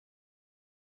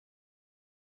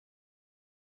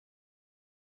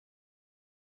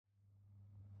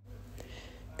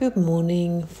Good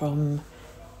morning from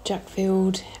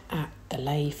Jackfield at the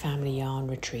Lay Family Yarn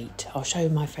Retreat. I'll show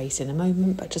my face in a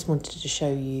moment, but just wanted to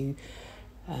show you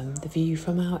the view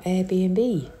from our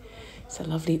Airbnb. It's a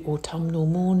lovely autumnal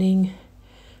morning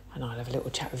and I'll have a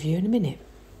little chat with you in a minute.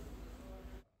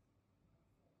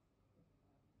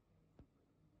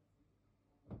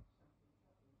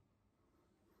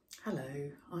 Hello,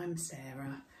 I'm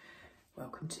Sarah.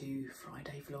 Welcome to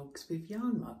Friday Vlogs with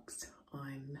Yarnmugs.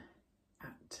 I'm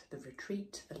at the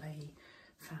retreat, the Lay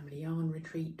Family Yarn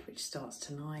Retreat, which starts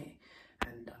tonight,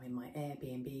 and I'm in my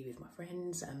Airbnb with my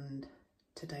friends, and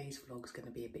today's vlog's going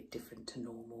to be a bit different to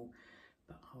normal,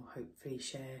 but I'll hopefully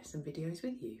share some videos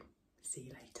with you. See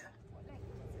you later.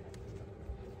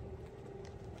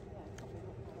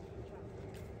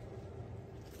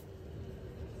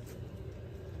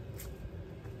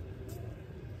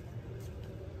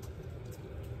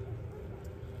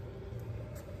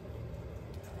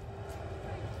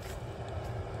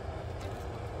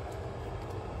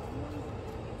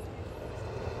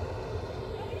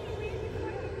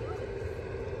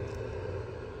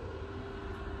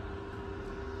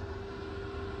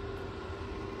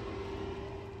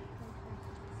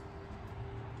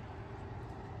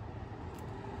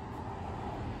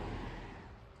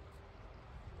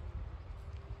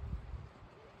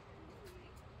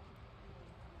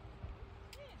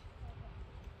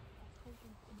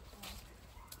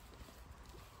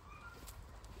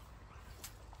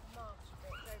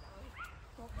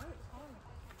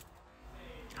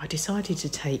 I decided to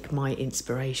take my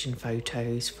inspiration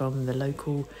photos from the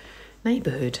local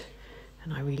neighbourhood,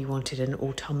 and I really wanted an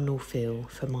autumnal feel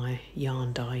for my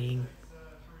yarn dyeing.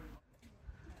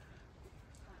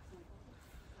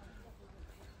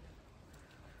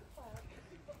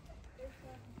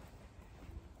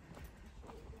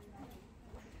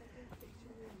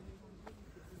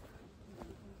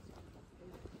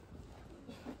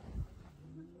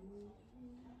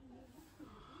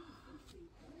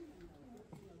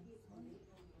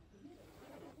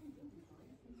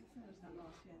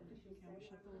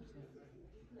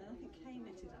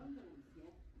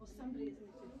 Or somebody has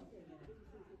knitted something in it.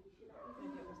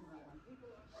 Maybe it wasn't that one.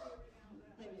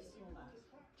 Maybe it's all that.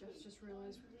 Just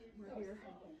realised we're here. So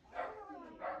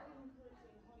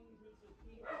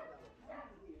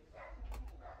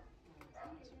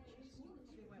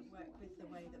we won't work with the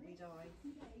way that we dye.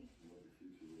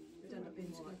 We'd end up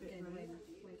being more like again a little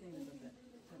bit.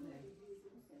 Don't know.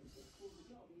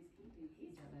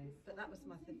 But that was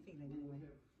my feeling anyway.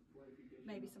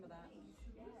 Maybe some of that.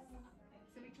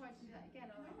 So we tried to do that again,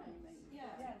 I think.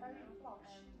 Yeah, very plush.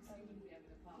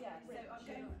 Yeah, so I'm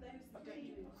going for those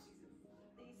three.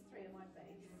 These three are my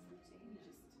base. So you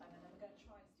just, and then I'm going to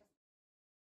try and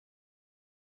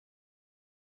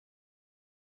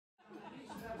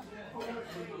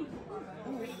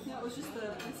no, it was just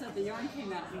I said the yarn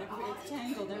came out and everybody's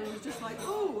tangled. Everyone was just like,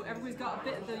 oh, everybody's got a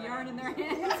bit of the yarn in their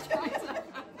hands.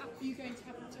 Are you going to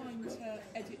have the time to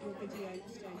edit your video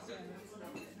today, Sarah?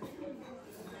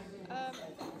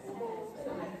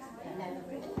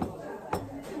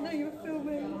 No, you were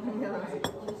filming.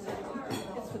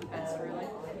 It's for the best, really.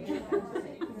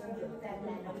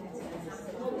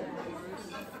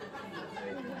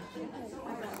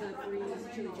 I got the breeze,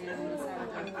 chili jam, and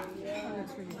sourdough. Oh,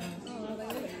 that's really nice. Oh, they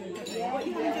look good. What are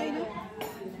you having, Dana?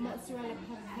 Mozzarella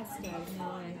pesto.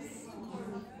 Nice.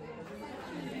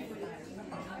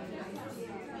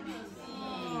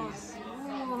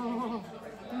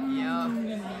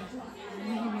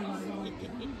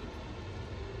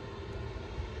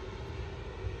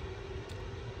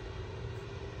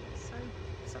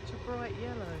 Such a bright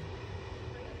yellow.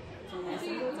 Have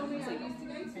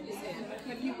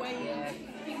you weighed,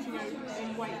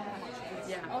 in weight how much it is?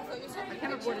 Yeah. I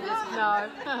can't afford it. No.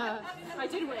 I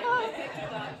did weigh it. I picked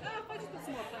it up. If I just put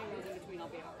some more plain ones in between, I'll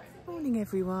be alright. Morning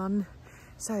everyone.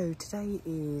 So today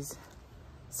is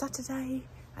Saturday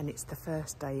and it's the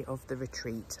first day of the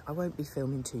retreat. I won't be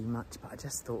filming too much, but I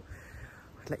just thought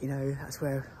I'd let you know that's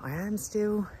where I am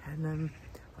still, and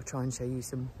I'll try and show you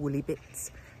some woolly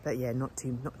bits. But yeah, not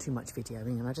too much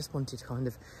videoing, and I just wanted to kind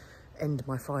of end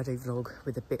my Friday vlog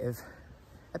with a bit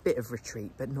of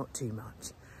retreat, but not too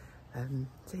much.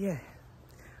 So yeah,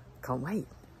 can't wait.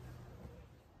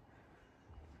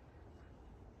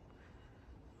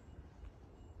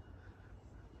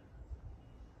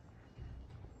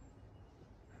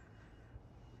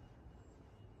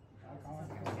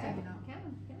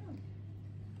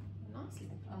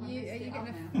 Are you getting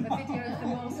a video of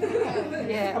them all?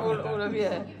 Yeah, all of you.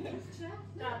 Dad,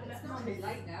 it's not too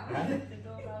late now.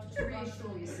 To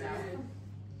reassure yourself.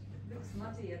 Looks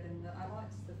muddier than I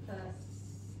liked the first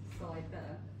side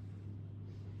better.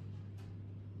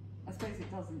 I suppose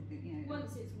it doesn't, you know.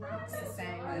 Once it's wrapped, it's the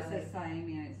same. It's the same,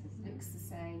 yeah. It's the same. Looks the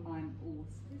same. I'm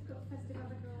awesome. We've got festive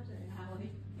avocado.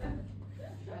 Ali.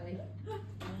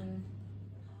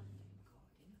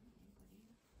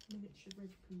 Miniature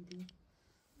red poodle.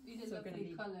 He's So a gonna lovely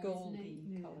be colour, goldy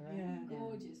isn't he? colour. Yeah.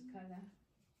 Gorgeous colour.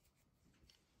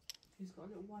 He's got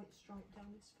a little white stripe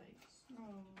down his face.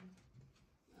 Oh.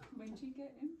 When do you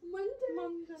get him?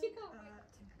 Monday. She can't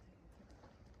wait.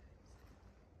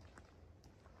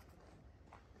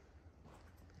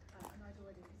 And I'd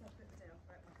already, because I put the day off,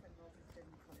 my friend Robin's been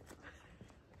college.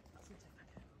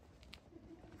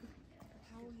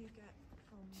 How will you get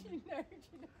from... Do you know?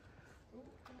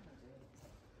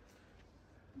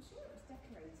 I'm sure it was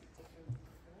decorated differently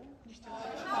before.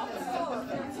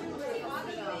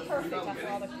 Perfect after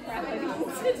all the crap I need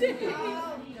to do.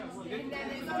 And then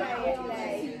it's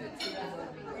day.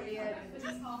 Brilliant.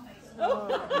 Oh,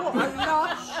 what a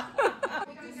lush!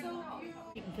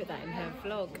 You can put that in her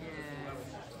vlog.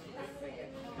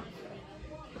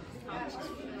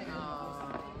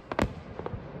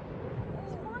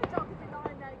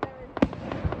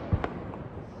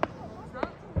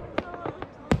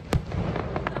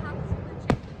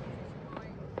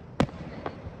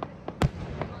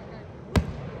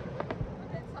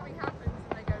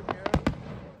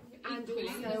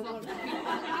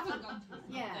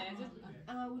 Yeah,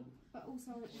 but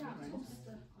also a nice colour.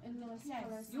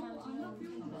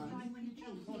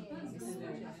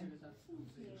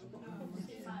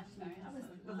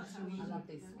 I love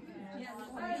this.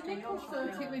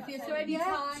 With you, so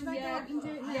anytime, yeah, you can do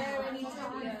it here,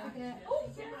 anytime, yeah.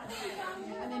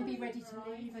 And then be ready to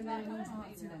leave, and then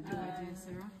excellent idea,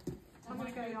 Sarah. I'm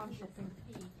going to go yarn shopping.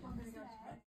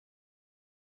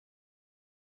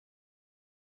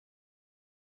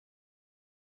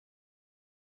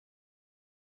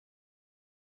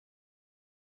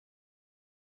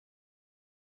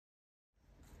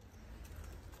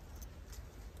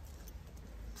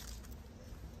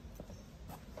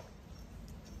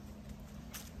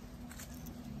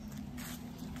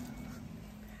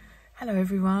 Hello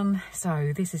everyone,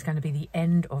 so this is going to be the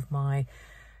end of my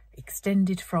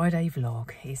extended Friday vlog.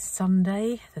 It's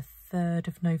Sunday the 3rd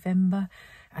of November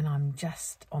and I'm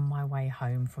just on my way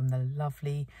home from the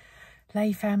lovely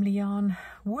Lay Family Yarn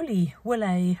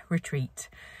Woollay Retreat.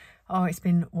 Oh, it's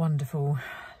been wonderful,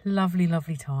 lovely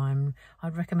time.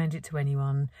 I'd recommend it to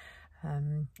anyone,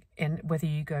 and whether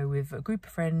you go with a group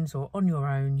of friends or on your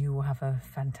own, you will have a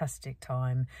fantastic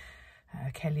time.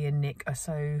 Kelly and Nick are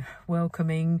so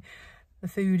welcoming. The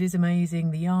food is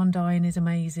amazing, the yarn dyeing is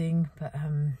amazing, but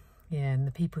yeah, and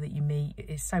the people that you meet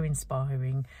is so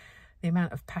inspiring. The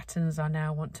amount of patterns I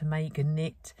now want to make and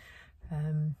knit,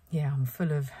 yeah, I'm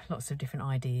full of lots of different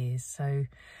ideas. So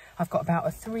I've got about a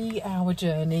 3-hour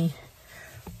journey,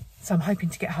 so I'm hoping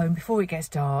to get home before it gets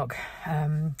dark.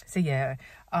 So yeah,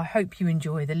 I hope you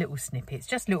enjoy the little snippets,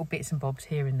 just little bits and bobs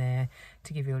here and there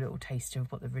to give you a little taste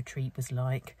of what the retreat was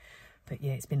like. But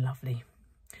yeah, it's been lovely.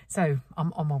 So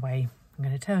I'm on my way. I'm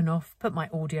going to turn off, put my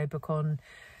audiobook on,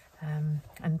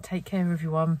 and take care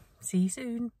everyone. See you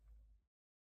soon.